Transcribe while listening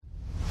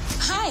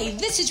Hi,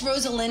 this is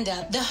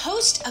Rosalinda, the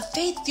host of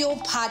Faith Fuel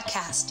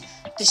Podcast,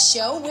 the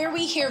show where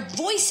we hear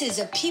voices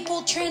of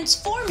people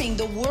transforming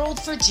the world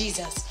for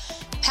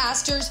Jesus.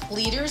 Pastors,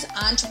 leaders,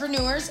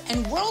 entrepreneurs,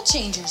 and world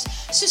changers.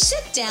 So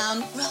sit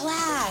down,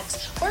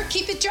 relax, or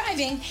keep it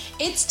driving.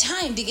 It's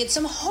time to get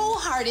some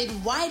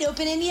wholehearted, wide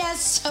open, and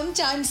yes,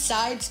 sometimes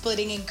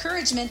side-splitting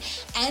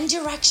encouragement and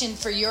direction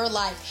for your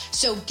life.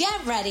 So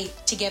get ready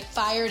to get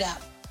fired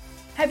up.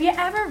 Have you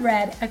ever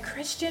read a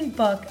Christian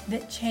book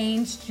that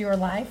changed your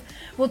life?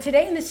 Well,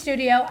 today in the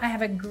studio, I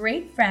have a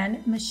great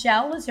friend,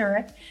 Michelle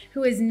Lazurek,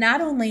 who is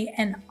not only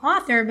an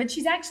author, but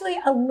she's actually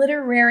a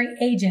literary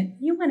agent.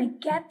 You want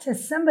to get to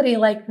somebody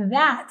like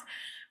that.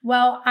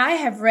 Well, I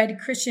have read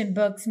Christian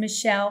books,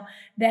 Michelle,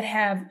 that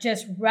have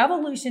just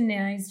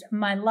revolutionized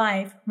my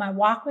life, my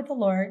walk with the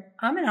Lord.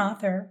 I'm an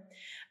author.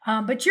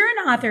 But you're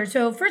an author.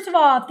 So first of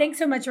all, thanks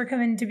so much for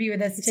coming to be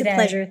with us today. It's a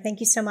pleasure. Thank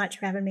you so much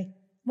for having me.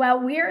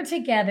 Well, we are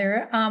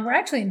together. We're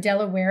actually in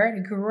Delaware at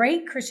a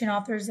great Christian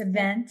authors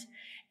event.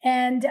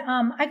 And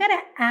I got to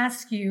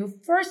ask you,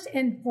 first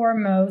and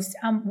foremost,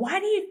 why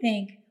do you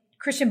think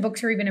Christian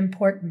books are even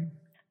important?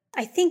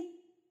 I think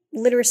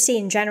literacy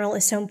in general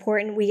is so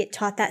important. We get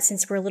taught that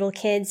since we're little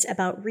kids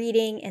about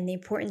reading and the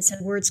importance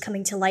of words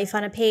coming to life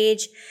on a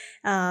page.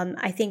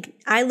 I think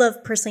I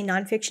love personally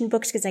nonfiction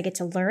books because I get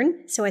to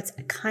learn. So it's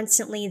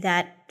constantly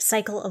that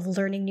cycle of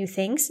learning new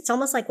things. It's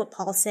almost like what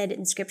Paul said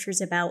in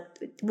scriptures about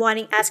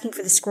asking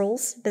for the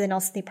scrolls, but then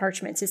also the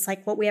parchments. It's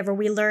like whatever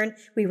we learn,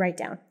 we write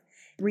down.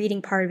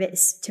 Reading part of it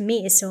to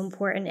me is so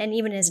important. And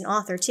even as an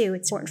author too,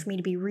 it's important for me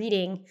to be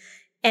reading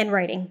and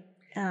writing.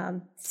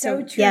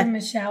 So true, yeah.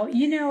 Michelle.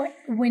 You know,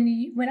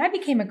 when I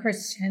became a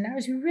Christian, I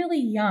was really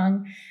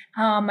young.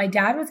 My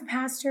dad was a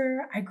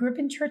pastor. I grew up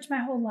in church my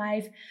whole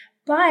life,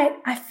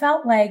 but I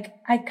felt like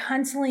I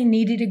constantly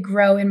needed to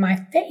grow in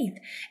my faith.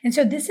 And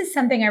so this is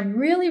something I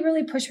really,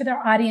 really push with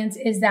our audience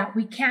is that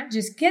we can't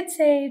just get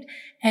saved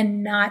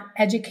and not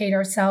educate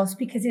ourselves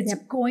because it's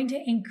going to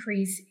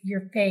increase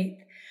your faith.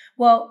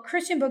 Well,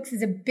 Christian books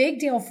is a big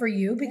deal for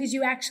you because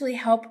you actually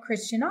help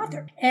Christian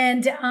authors.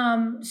 And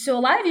so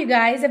a lot of you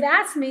guys have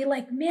asked me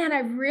like, man, I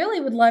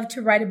really would love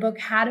to write a book.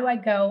 How do I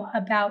go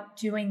about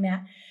doing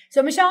that?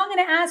 So Michelle, I'm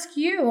going to ask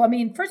you,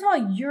 first of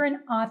all, you're an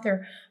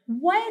author.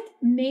 What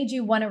made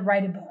you want to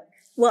write a book?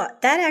 Well,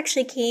 that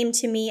actually came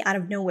to me out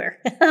of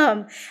nowhere.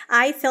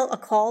 I felt a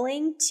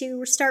calling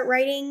to start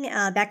writing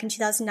back in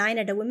 2009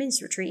 at a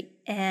women's retreat.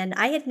 And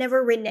I had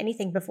never written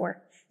anything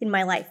before in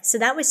my life. So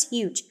that was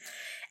huge.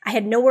 I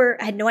had no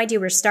idea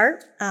where to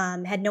start,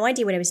 had no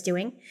idea what I was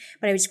doing,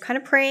 but I was kind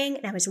of praying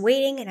and I was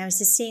waiting and I was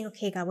just saying,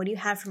 okay, God, what do you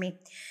have for me?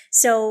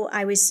 So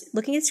I was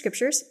looking at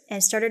scriptures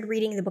and started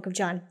reading the book of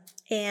John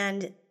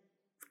and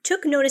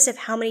took notice of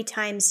how many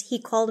times he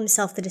called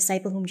himself the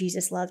disciple whom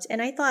Jesus loved. And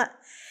I thought,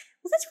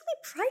 well, that's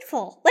really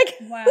prideful. Like,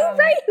 wow.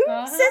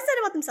 Who says that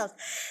about themselves?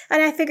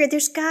 And I figured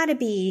there's got to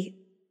be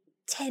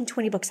 10,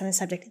 20 books on the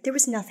subject. There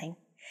was nothing.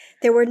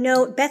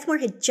 Beth Moore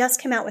had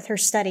just come out with her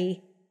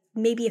study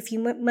maybe a few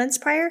months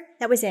prior.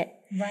 That was it.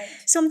 Right.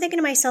 So I'm thinking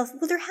to myself,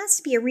 well, there has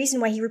to be a reason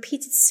why he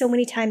repeats it so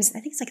many times. I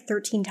think it's like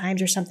 13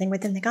 times or something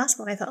within the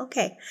gospel. And I thought,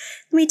 okay,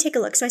 let me take a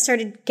look. So I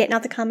started getting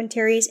out the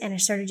commentaries and I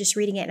started just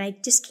reading it. And I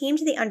just came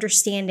to the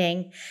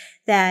understanding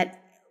that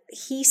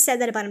he said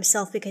that about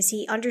himself because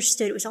he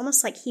understood it was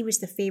almost like he was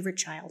the favorite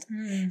child.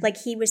 Like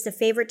he was the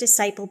favorite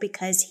disciple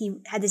because he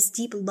had this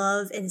deep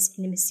love and this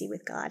intimacy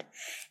with God.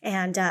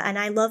 And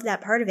I love that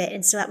part of it.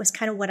 And so that was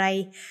kind of what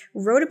I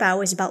wrote about,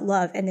 was about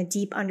love and the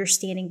deep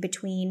understanding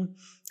between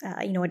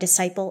a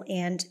disciple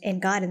and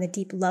God and the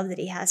deep love that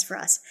he has for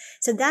us.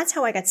 So that's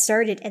how I got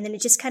started. And then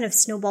it just kind of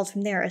snowballed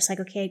from there. It's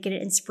like, okay, I'd get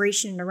an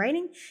inspiration in the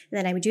writing, and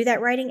then I would do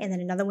that writing, and then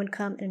another one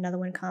come and another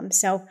one come.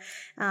 So,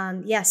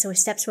 so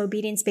steps of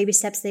obedience, baby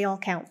steps, they all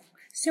count.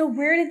 So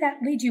where did that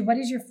lead you? What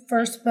is your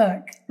first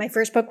book? My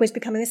first book was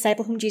Becoming the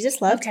Disciple Whom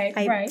Jesus Loved. Okay,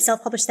 I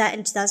self-published that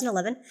in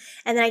 2011.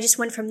 And then I just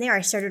went from there.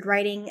 I started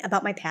writing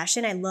about my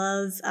passion. I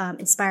love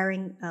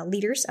inspiring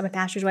leaders. I'm a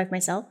pastor's wife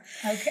myself.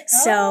 Okay.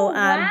 So,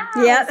 wow.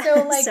 Yeah.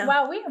 So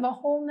wow, we have a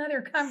whole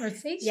nother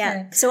conversation.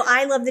 Yeah. So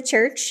I love the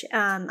church.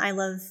 I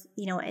love,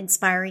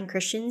 inspiring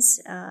Christians.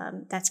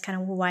 That's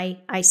kind of who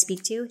I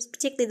speak to,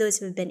 particularly those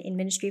who have been in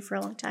ministry for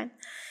a long time.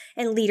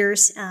 And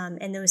leaders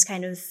and those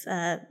kind of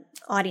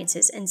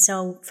audiences. And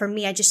so for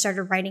me, I just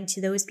started writing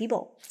to those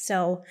people.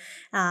 So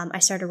I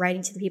started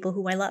writing to the people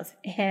who I love.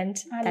 And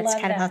that's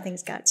kind of how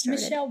things got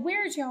started. Michelle,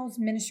 where's y'all's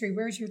ministry?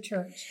 Where's your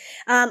church?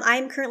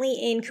 I'm currently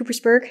in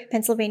Coopersburg,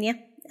 Pennsylvania.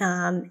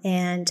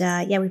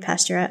 We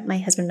pastor, my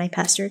husband and I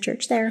pastor a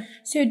church there.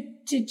 So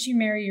did you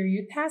marry your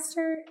youth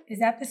pastor? Is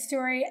that the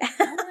story? I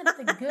want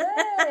the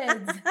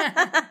goods. Tell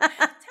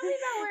me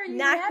about where you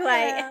met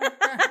him.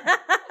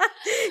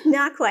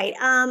 Not quite.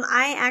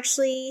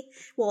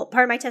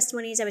 Part of my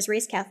testimony is I was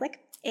raised Catholic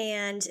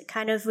and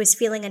kind of was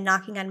feeling a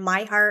knocking on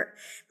my heart,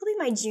 probably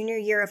my junior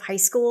year of high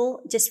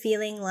school, just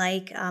feeling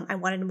like I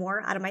wanted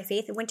more out of my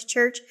faith. I went to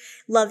church,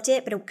 loved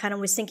it, but I kind of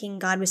was thinking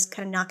God was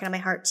kind of knocking on my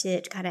heart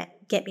to kind of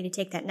get me to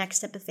take that next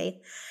step of faith.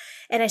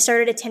 And I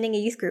started attending a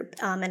youth group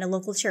in a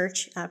local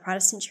church, a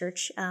Protestant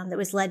church, that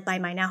was led by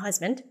my now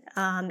husband.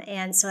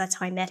 And so that's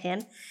how I met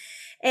him.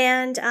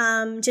 And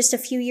just a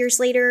few years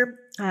later,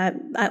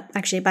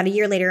 actually about a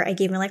year later, I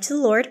gave my life to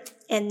the Lord.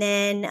 And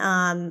then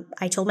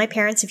I told my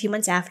parents a few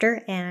months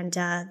after, and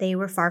they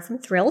were far from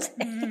thrilled.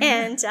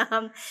 And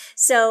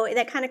so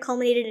that kind of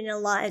culminated in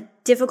a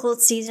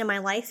difficult season of my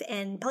life.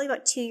 And probably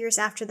about 2 years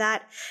after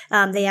that,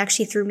 they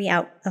actually threw me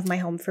out of my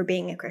home for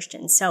being a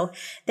Christian. So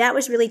that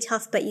was really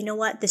tough. But you know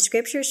what? The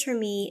scriptures for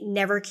me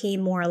never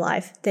came more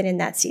alive than in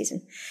that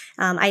season.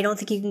 I don't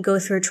think you can go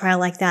through a trial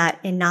like that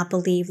and not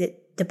believe that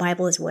the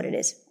Bible is what it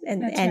is.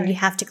 And right. You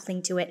have to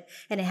cling to it,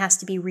 and it has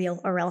to be real,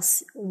 or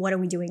else what are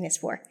we doing this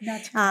for?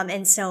 That's right.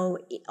 And so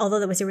although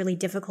that was a really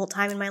difficult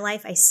time in my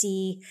life, I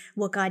see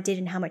what God did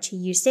and how much he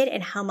used it,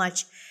 and how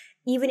much,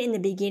 even in the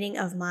beginning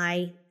of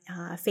my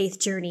faith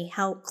journey,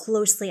 how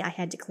closely I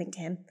had to cling to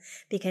him,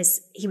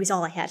 because he was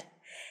all I had.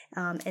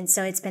 And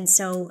so it's been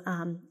so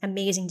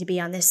amazing to be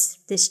on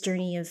this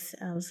journey of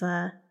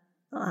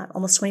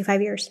almost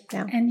 25 years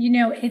now. And,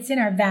 it's in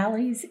our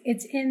valleys.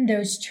 It's in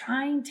those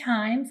trying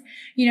times.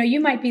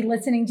 You might be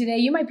listening today.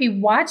 You might be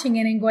watching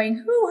it and going,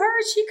 who her?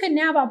 She couldn't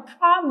have a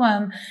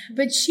problem.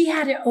 But she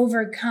had to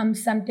overcome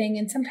something.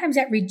 And sometimes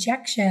that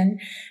rejection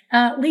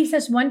leaves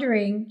us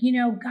wondering,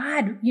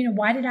 God,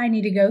 why did I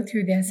need to go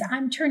through this?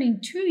 I'm turning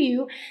to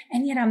you,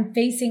 and yet I'm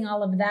facing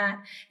all of that.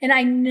 And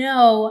I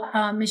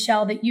know,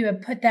 Michelle, that you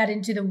have put that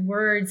into the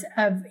words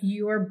of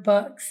your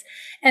books.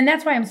 And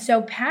that's why I'm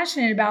so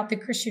passionate about the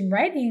Christian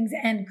writings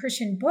and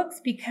Christian books,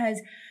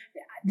 because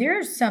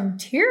there's some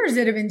tears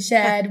that have been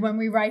shed when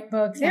we write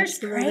books. There's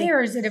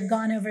prayers that have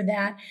gone over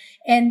that.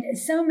 And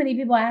so many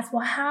people ask,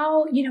 well,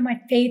 how, my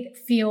faith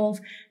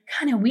feels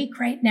kind of weak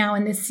right now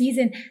in this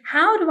season.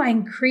 How do I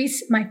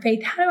increase my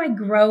faith? How do I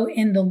grow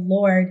in the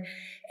Lord?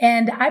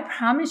 And I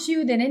promise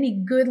you that any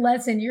good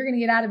lesson you're going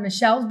to get out of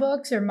Michelle's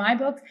books or my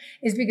books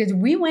is because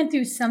we went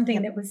through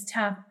something that was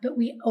tough, but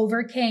we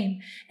overcame.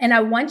 And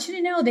I want you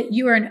to know that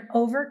you are an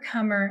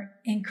overcomer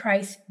in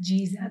Christ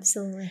Jesus.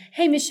 Absolutely.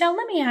 Hey, Michelle,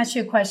 let me ask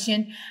you a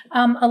question.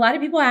 A lot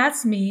of people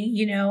ask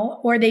me,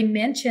 or they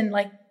mention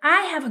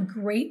I have a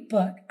great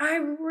book. I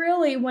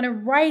really want to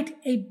write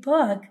a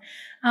book,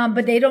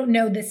 but they don't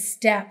know the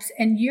steps.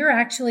 And you're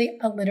actually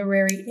a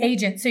literary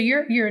agent. So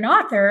you're an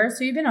author.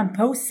 So you've been on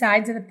both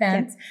sides of the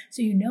fence.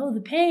 So you know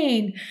the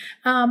pain.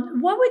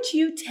 What would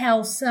you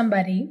tell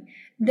somebody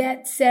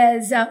that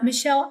says,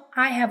 Michelle,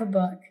 I have a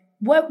book?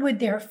 What would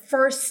their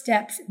first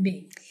steps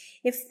be?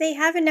 If they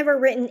haven't ever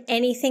written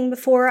anything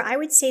before, I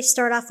would say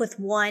start off with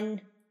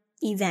one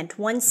event,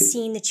 one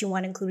scene that you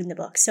want to include in the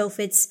book. So if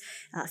it's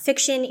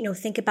fiction,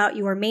 think about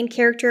your main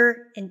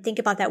character and think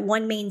about that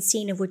one main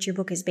scene of which your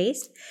book is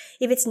based.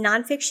 If it's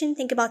nonfiction,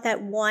 think about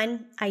that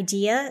one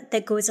idea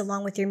that goes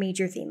along with your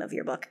major theme of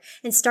your book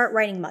and start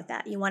writing about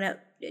that. You want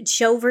to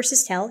show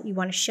versus tell. You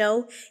want to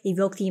show,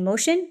 evoke the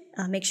emotion,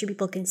 make sure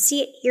people can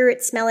see it, hear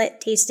it, smell it,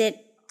 taste it,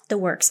 the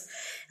works.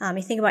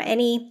 You think about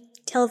any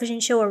television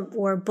show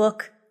or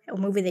book or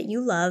movie that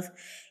you love,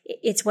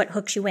 it's what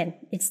hooks you in.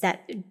 It's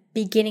that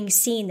beginning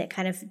scene that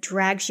kind of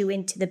drags you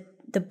into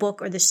the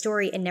book or the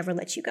story and never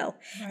lets you go.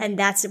 Right. And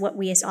that's what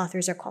we as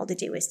authors are called to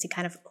do, is to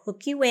kind of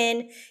hook you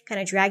in, kind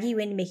of drag you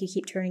in and make you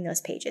keep turning those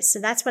pages. So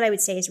that's what I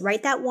would say, is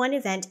write that one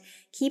event,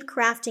 keep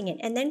crafting it,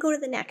 and then go to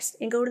the next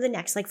and go to the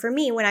next. Like for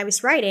me, when I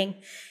was writing,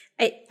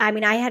 I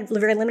had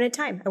very limited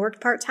time. I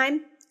worked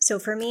part-time. So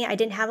for me, I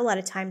didn't have a lot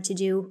of time to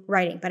do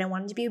writing, but I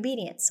wanted to be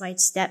obedient. So I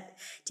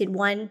did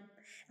one.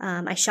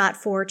 I shot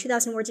for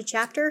 2,000 words a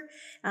chapter,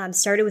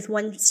 started with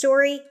one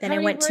story, then I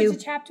went to... How many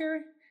words a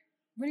chapter?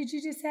 What did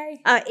you just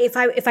say?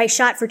 If I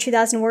shot for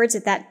 2,000 words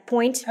at that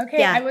point. Okay,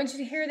 yeah. I want you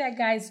to hear that,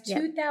 guys.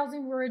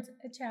 2,000 words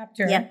a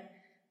chapter. Yep.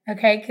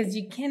 Okay, because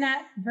you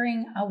cannot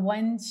bring a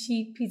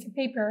one-sheet piece of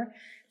paper,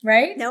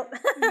 right? Nope.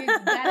 You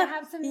got to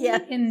have some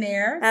meat in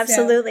there.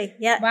 Absolutely. So,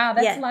 yeah. Wow,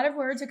 that's a lot of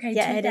words. Okay,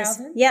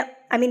 2,000. Yep.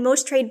 I mean,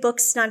 most trade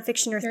books,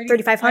 nonfiction, are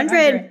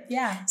 3,500.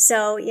 Yeah.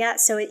 So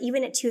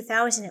even at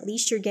 2,000, at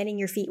least you're getting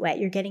your feet wet.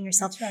 You're getting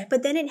yourself. That's right.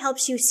 But then it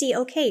helps you see,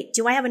 okay,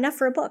 do I have enough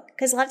for a book?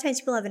 Because a lot of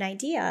times people have an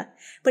idea,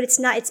 but it's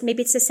not.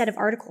 Maybe it's a set of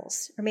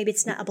articles, or maybe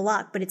it's not a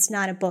blog, but it's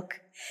not a book.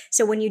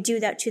 So when you do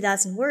that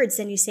 2,000 words,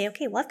 then you say,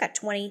 okay, well, I've got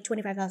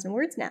 25,000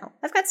 words now.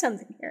 I've got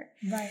something here.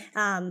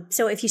 Right.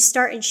 So if you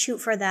start and shoot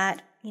for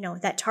that,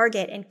 that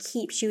target and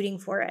keep shooting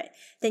for it,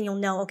 then you'll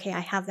know, okay, I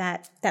have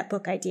that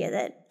book idea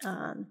that,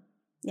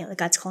 that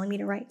God's calling me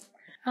to write.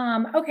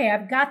 Okay,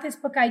 I've got this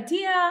book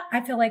idea.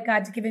 I feel like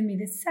God's given me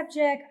this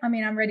subject.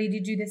 I'm ready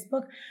to do this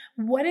book.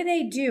 What do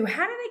they do?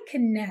 How do they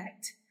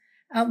connect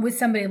with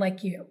somebody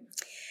like you?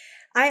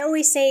 I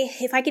always say,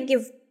 if I could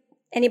give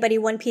anybody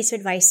one piece of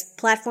advice,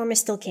 platform is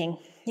still king.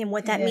 And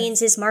what that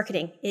means is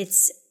marketing.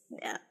 It's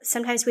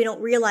sometimes we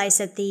don't realize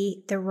that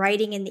the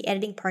writing and the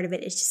editing part of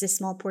it is just a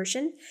small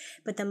portion,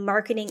 but the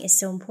marketing is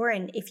so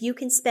important. If you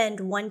can spend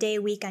one day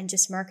a week on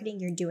just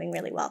marketing, you're doing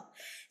really well.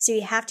 So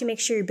you have to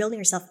make sure you're building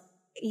yourself.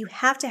 You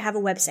have to have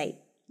a website.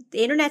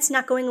 The internet's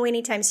not going away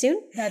anytime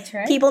soon. That's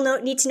right. People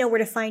need to know where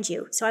to find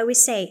you. So I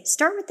always say,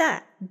 start with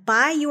that.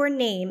 Buy your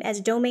name as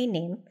a domain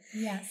name.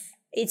 Yes.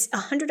 It's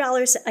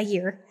 $100 a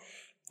year.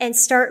 And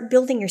start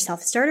building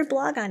yourself. Start a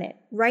blog on it.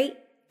 Write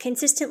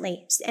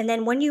consistently. And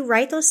then when you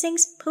write those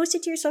things, post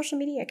it to your social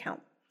media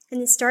account. And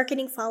then start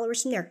getting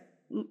followers from there.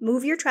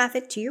 Move your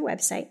traffic to your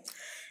website.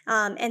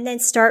 And then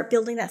start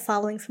building that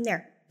following from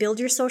there. Build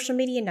your social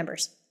media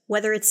numbers.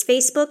 Whether it's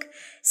Facebook,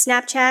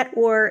 Snapchat,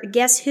 or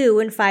guess who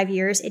in 5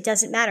 years, it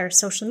doesn't matter.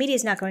 Social media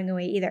is not going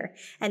away either.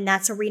 And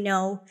that's where we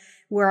know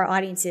where our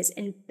audience is.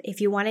 And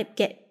if you want to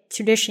get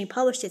traditionally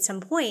published at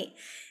some point,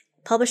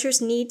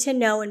 publishers need to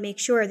know and make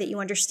sure that you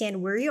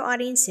understand where your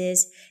audience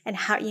is and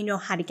how you know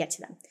how to get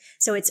to them.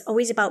 So it's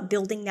always about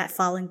building that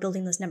following,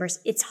 building those numbers.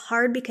 It's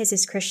hard because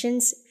as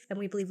Christians, and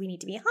we believe we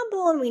need to be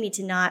humble and we need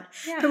to not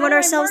promote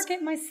ourselves.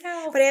 Market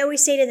myself? But I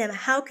always say to them,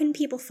 how can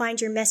people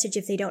find your message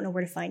if they don't know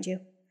where to find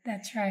you?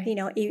 That's right. You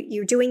know,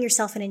 you're doing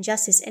yourself an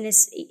injustice, and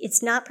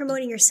it's not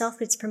promoting yourself,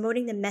 but it's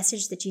promoting the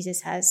message that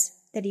Jesus has,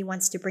 that he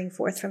wants to bring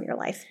forth from your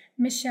life.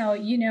 Michelle,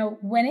 you know,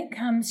 when it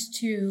comes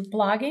to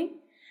blogging,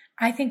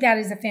 I think that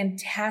is a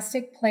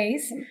fantastic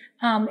place.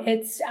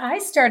 I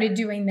started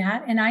doing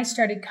that, and I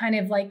started kind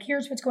of like,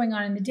 here's what's going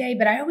on in the day,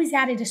 but I always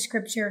added a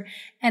scripture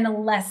and a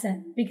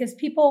lesson, because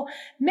people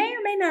may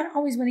or may not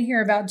always want to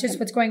hear about just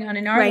what's going on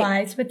in our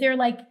lives, but they're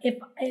like, if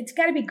it's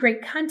got to be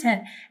great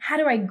content, how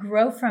do I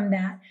grow from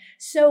that?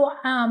 So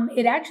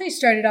it actually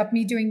started off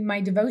me doing my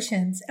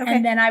devotions,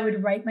 and then I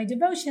would write my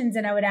devotions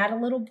and I would add a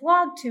little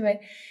blog to it.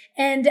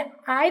 And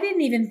I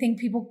didn't even think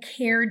people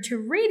cared to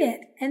read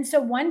it. And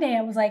so one day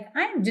I was like,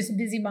 I'm just a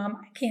busy mom.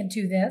 I can't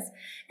do this.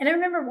 And I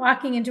remember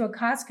walking into a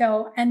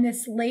Costco, and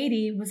this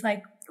lady was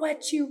like,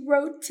 what you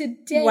wrote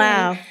today.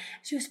 Wow.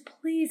 She was,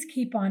 please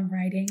keep on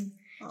writing.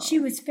 She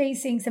was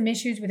facing some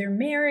issues with her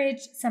marriage,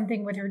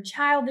 something with her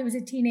child that was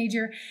a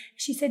teenager.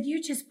 She said,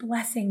 you're just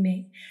blessing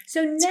me.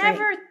 So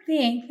never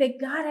think that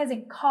God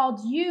hasn't called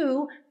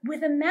you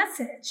with a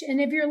message. And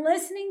if you're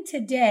listening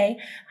today,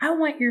 I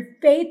want your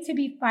faith to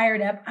be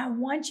fired up. I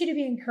want you to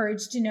be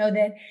encouraged to know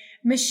that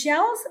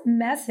Michelle's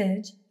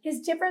message is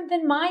different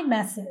than my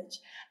message.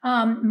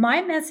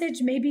 My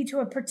message may be to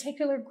a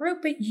particular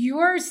group, but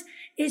yours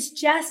is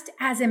just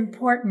as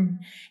important.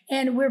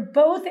 And we're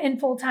both in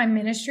full-time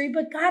ministry,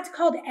 but God's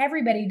called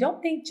everybody.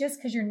 Don't think just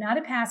because you're not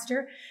a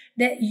pastor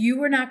that you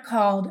were not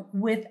called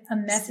with a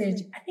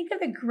message. I think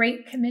of the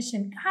Great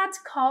Commission. God's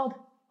called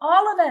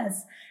all of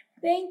us.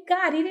 Thank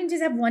God. He didn't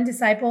just have one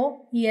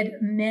disciple. He had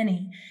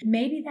many.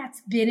 Maybe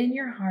that's been in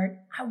your heart.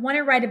 I want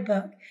to write a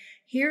book.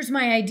 Here's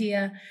my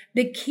idea.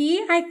 The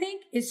key, I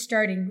think, is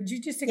starting. Would you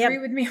just agree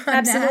with me on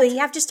that? Absolutely. You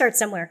have to start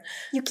somewhere.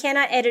 You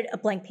cannot edit a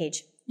blank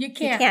page. You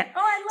can't. Oh,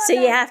 I love that. So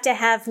you have to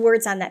have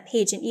words on that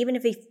page. And even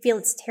if you feel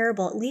it's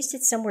terrible, at least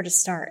it's somewhere to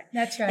start.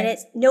 That's right. And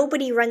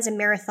nobody runs a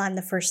marathon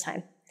the first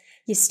time.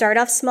 You start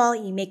off small,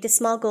 you make the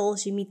small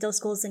goals, you meet those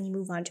goals, then you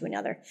move on to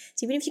another.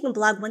 So even if you can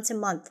blog once a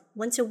month,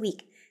 once a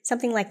week,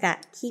 something like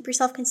that, keep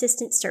yourself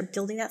consistent, start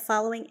building that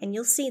following, and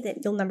you'll see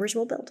that your numbers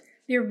will build.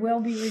 There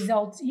will be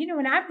results. You know,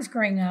 when I was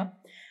growing up,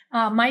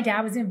 my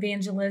dad was an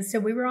evangelist, so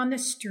we were on the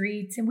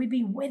streets and we'd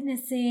be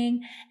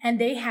witnessing, and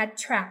they had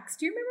tracts.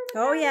 Do you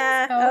remember? Oh,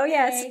 yeah. Okay. Oh,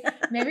 yes.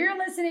 Maybe you're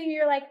listening and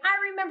you're like,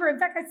 I remember. In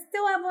fact, I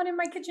still have one in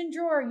my kitchen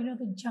drawer. You know,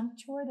 the junk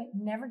drawer that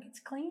never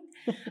gets cleaned?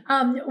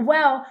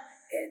 Well,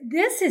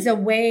 this is a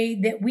way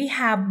that we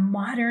have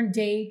modern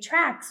day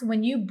tracts.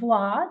 When you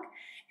blog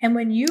and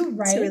when you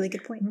write, that's a really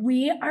good point.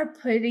 We are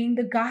putting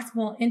the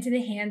gospel into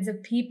the hands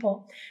of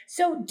people.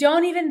 So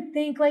don't even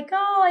think like,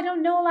 oh, I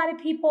don't know a lot of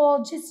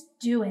people. Just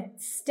do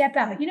it. Step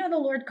out. You know, the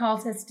Lord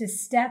calls us to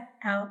step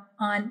out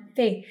on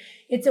faith.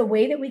 It's a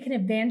way that we can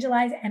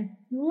evangelize and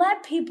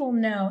let people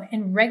know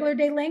in regular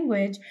day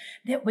language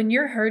that when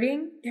you're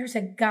hurting, there's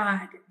a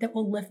God that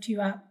will lift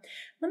you up.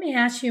 Let me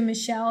ask you,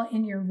 Michelle,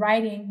 in your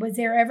writing, was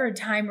there ever a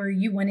time where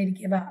you wanted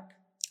to give up?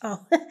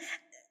 Oh,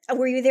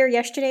 were you there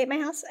yesterday at my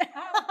house? Oh,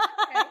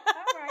 okay.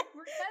 All right.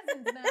 We're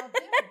cousins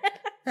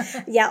now,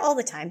 too. Yeah, all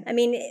the time. I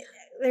mean,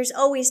 there's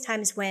always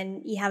times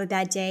when you have a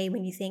bad day,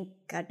 when you think,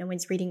 God, no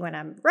one's reading what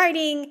I'm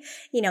writing.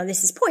 You know,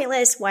 this is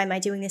pointless. Why am I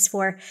doing this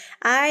for?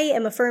 I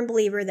am a firm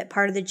believer that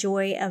part of the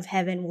joy of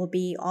heaven will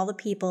be all the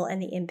people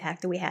and the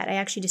impact that we had. I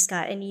actually just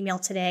got an email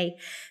today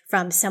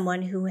from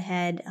someone who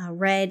had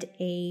read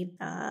a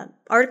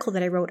article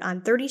that I wrote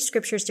on 30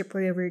 scriptures to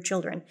pray over your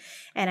children.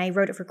 And I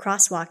wrote it for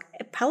Crosswalk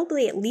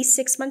probably at least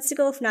 6 months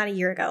ago, if not a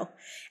year ago.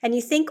 And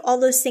you think all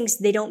those things,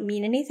 they don't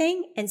mean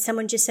anything. And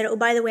someone just said, oh,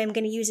 by the way, I'm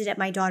going to use it at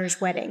my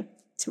daughter's wedding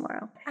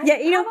tomorrow. Yeah,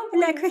 you know,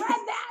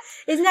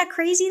 isn't that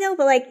crazy though?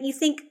 But like, you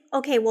think,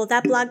 okay, well,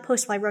 that blog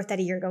post, well, I wrote that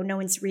a year ago, no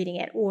one's reading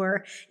it.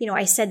 Or, you know,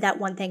 I said that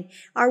one thing.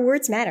 Our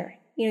words matter.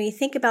 You know, you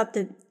think about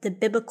the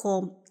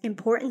biblical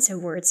importance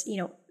of words. You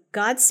know,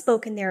 God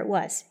spoke and there it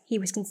was. He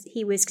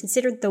was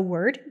considered the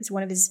Word. It was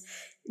one of his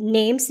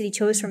names that he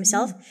chose for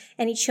himself.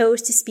 And he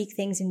chose to speak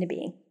things into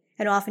being.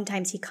 And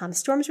oftentimes he calms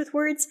storms with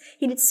words.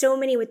 He did so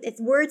many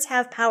words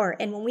have power.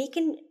 And when we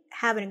can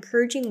have an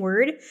encouraging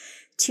word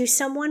to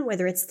someone,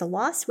 whether it's the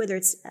lost, whether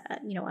it's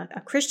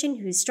a Christian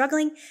who's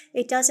struggling,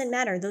 it doesn't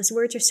matter. Those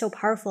words are so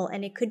powerful,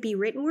 and it could be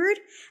written word.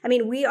 I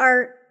mean,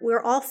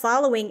 we're all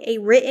following a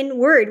written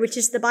word, which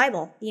is the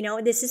Bible.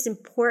 This is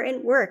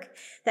important work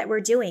that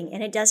we're doing,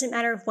 and it doesn't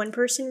matter if one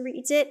person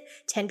reads it,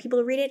 10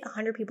 people read it,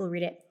 100 people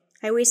read it.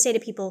 I always say to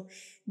people,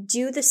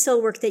 do the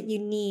soul work that you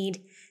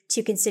need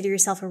to consider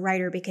yourself a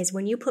writer, because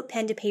when you put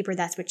pen to paper,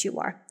 that's what you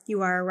are.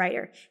 You are a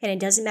writer, and it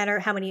doesn't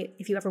matter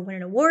if you ever win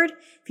an award,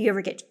 if you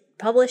ever get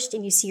published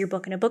and you see your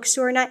book in a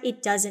bookstore or not,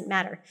 it doesn't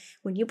matter.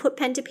 When you put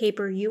pen to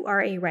paper, you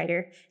are a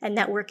writer, and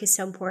that work is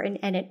so important,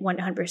 and it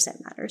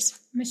 100% matters.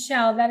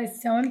 Michelle, that is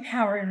so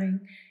empowering.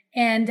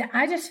 And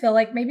I just feel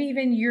like maybe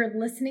even you're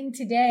listening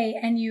today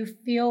and you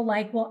feel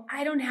like, well,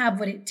 I don't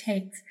have what it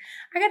takes.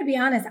 I got to be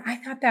honest, I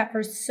thought that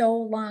for so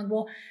long.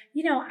 Well,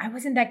 I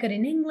wasn't that good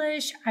in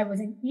English. I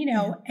wasn't,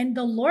 and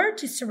the Lord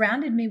just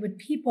surrounded me with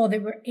people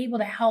that were able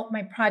to help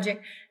my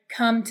project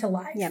come to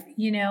life. Yep.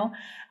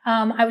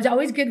 I was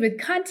always good with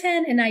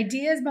content and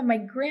ideas, but my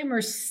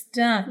grammar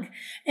stunk.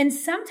 And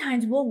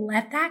sometimes we'll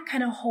let that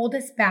kind of hold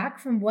us back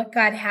from what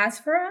God has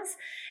for us.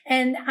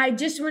 And I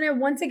just want to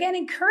once again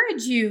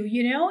encourage you,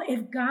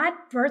 if God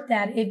birthed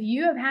that, if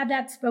you have had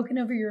that spoken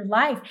over your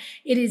life,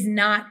 it is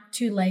not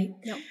too late.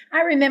 No.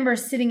 I remember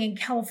sitting in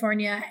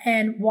California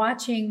and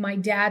watching my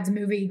dad's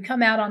movie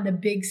come out on the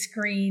big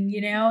screen,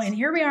 and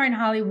here we are in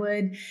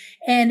Hollywood.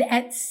 And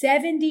at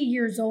 70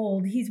 years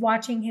old, he's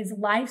watching his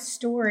life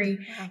story.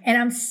 Wow. And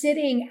I'm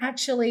sitting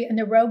actually in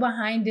the row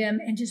behind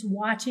him and just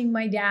watching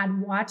my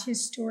dad watch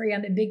his story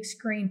on the big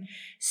screen.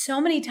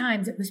 So many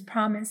times it was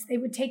promised they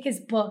would take his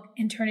book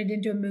and turn it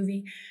into a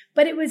movie,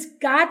 but it was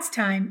God's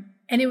time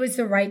and it was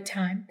the right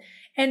time.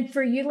 And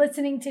for you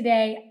listening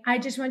today, I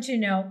just want you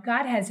to know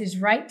God has his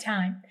right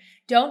time.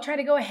 Don't try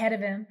to go ahead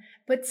of him,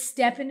 but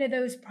step into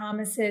those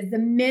promises. The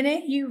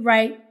minute you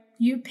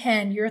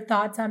pen your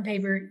thoughts on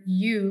paper,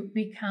 you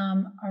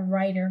become a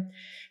writer.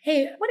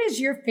 Hey, what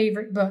is your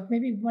favorite book?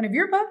 Maybe one of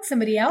your books,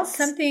 somebody else,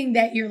 something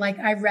that you're like,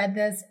 I read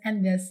this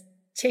and this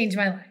changed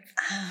my life.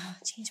 Oh,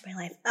 changed my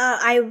life.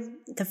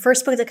 The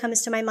first book that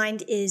comes to my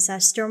mind is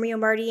Stormy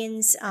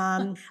O'Mardian's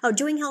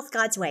Doing Health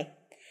God's Way.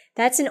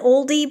 That's an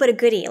oldie, but a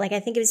goodie. I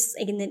think it was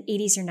in the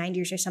 80s or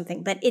 90s or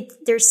something. But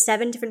there's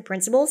 7 different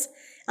principles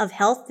of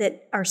health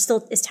that are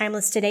still as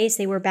timeless today as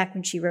they were back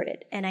when she wrote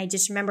it. And I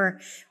just remember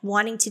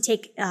wanting to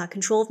take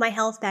control of my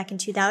health back in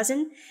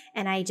 2000.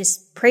 And I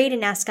just prayed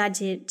and asked God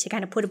to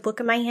kind of put a book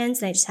in my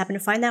hands. And I just happened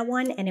to find that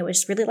one. And it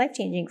was really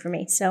life-changing for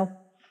me. So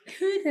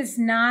who does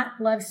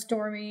not love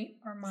Stormy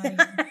O'Mardian?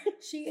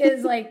 She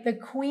is like the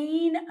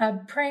queen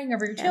of praying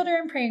over your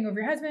children, praying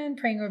over your husband,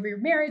 praying over your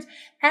marriage.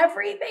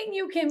 Everything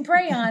you can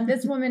pray on,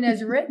 this woman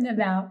has written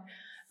about.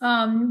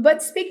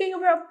 But speaking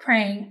about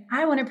praying,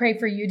 I want to pray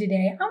for you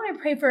today. I want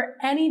to pray for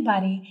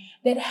anybody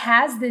that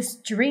has this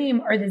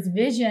dream or this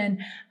vision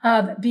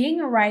of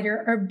being a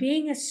writer or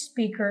being a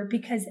speaker,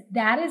 because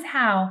that is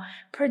how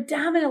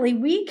predominantly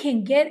we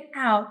can get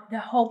out the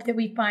hope that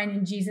we find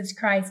in Jesus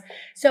Christ.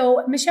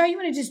 So Michelle, you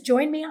want to just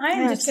join me? I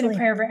am just going to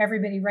pray over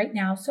everybody right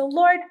now. So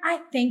Lord, I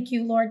thank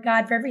you, Lord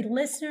God, for every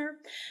listener,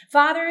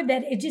 Father,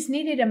 that it just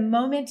needed a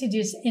moment to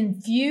just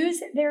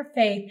infuse their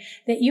faith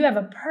that you have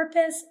a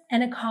purpose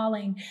and a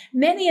calling.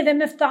 Many of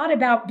them have thought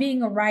about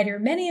being a writer.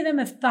 Many of them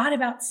have thought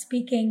about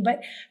speaking,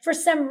 but for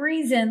some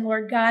reason,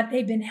 Lord God,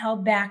 they've been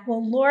held back.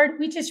 Well, Lord,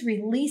 we just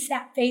release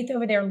that faith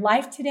over their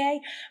life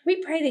today.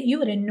 We pray that you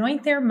would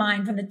anoint their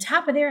mind from the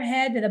top of their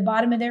head to the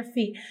bottom of their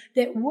feet,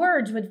 that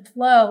words would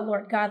flow,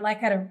 Lord God,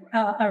 like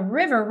a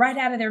river right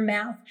out of their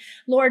mouth.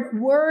 Lord,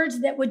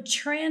 words that would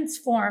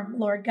transform,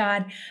 Lord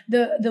God,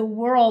 the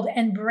world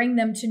and bring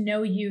them to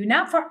know you,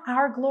 not for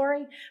our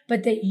glory,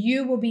 but that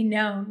you will be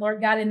known,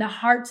 Lord God, in the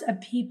hearts of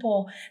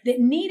people that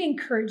need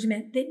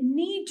encouragement, that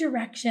need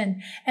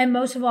direction, and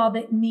most of all,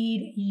 that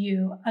need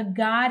you, a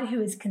God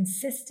who is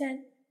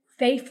consistent,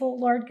 faithful,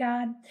 Lord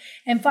God.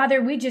 And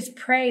Father, we just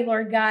pray,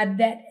 Lord God,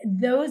 that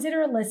those that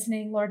are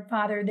listening, Lord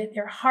Father, that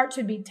their hearts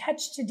would be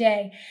touched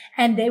today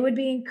and they would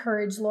be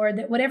encouraged, Lord,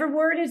 that whatever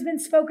word has been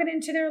spoken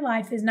into their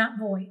life is not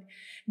void,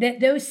 that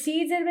those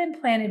seeds that have been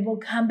planted will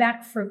come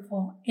back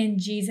fruitful in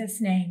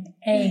Jesus' name.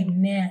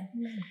 Amen.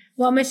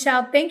 Well,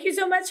 Michelle, thank you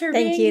so much for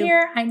being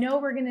here. I know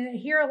we're going to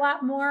hear a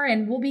lot more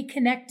and we'll be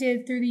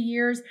connected through the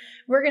years.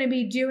 We're going to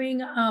be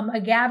doing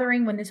a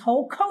gathering when this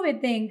whole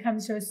COVID thing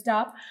comes to a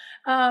stop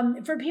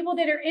for people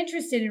that are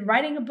interested in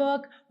writing a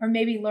book or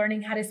maybe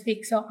learning how to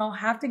speak. So I'll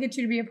have to get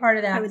you to be a part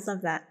of that. I would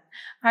love that.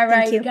 All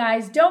right,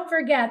 guys, don't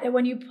forget that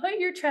when you put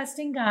your trust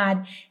in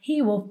God,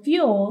 He will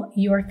fuel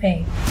your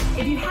faith.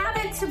 If you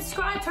haven't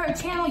subscribed to our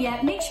channel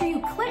yet, make sure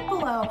you click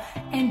below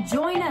and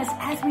join us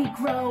as we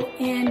grow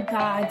in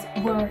God's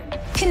Word.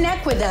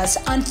 Connect with us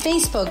on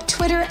Facebook,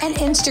 Twitter, and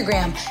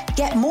Instagram.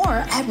 Get more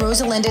at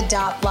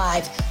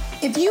rosalinda.live.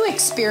 If you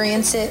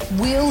experience it,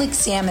 we'll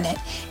examine it.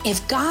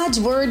 If God's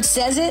Word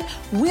says it,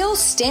 we'll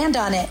stand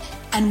on it.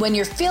 And when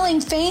you're feeling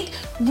faint,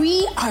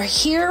 we are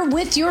here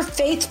with your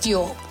faith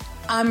fuel.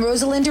 I'm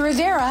Rosalinda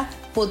Rivera.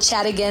 We'll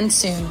chat again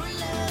soon.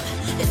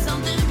 It's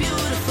something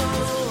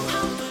beautiful.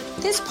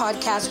 This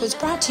podcast was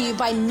brought to you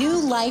by New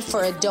Life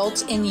for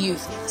Adults and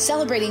Youth,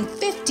 celebrating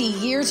 50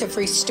 years of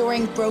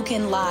restoring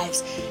broken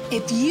lives.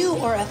 If you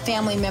or a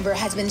family member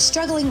has been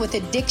struggling with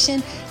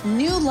addiction,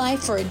 New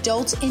Life for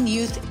Adults and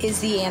Youth is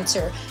the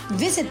answer.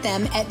 Visit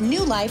them at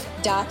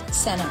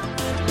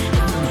newlife.center.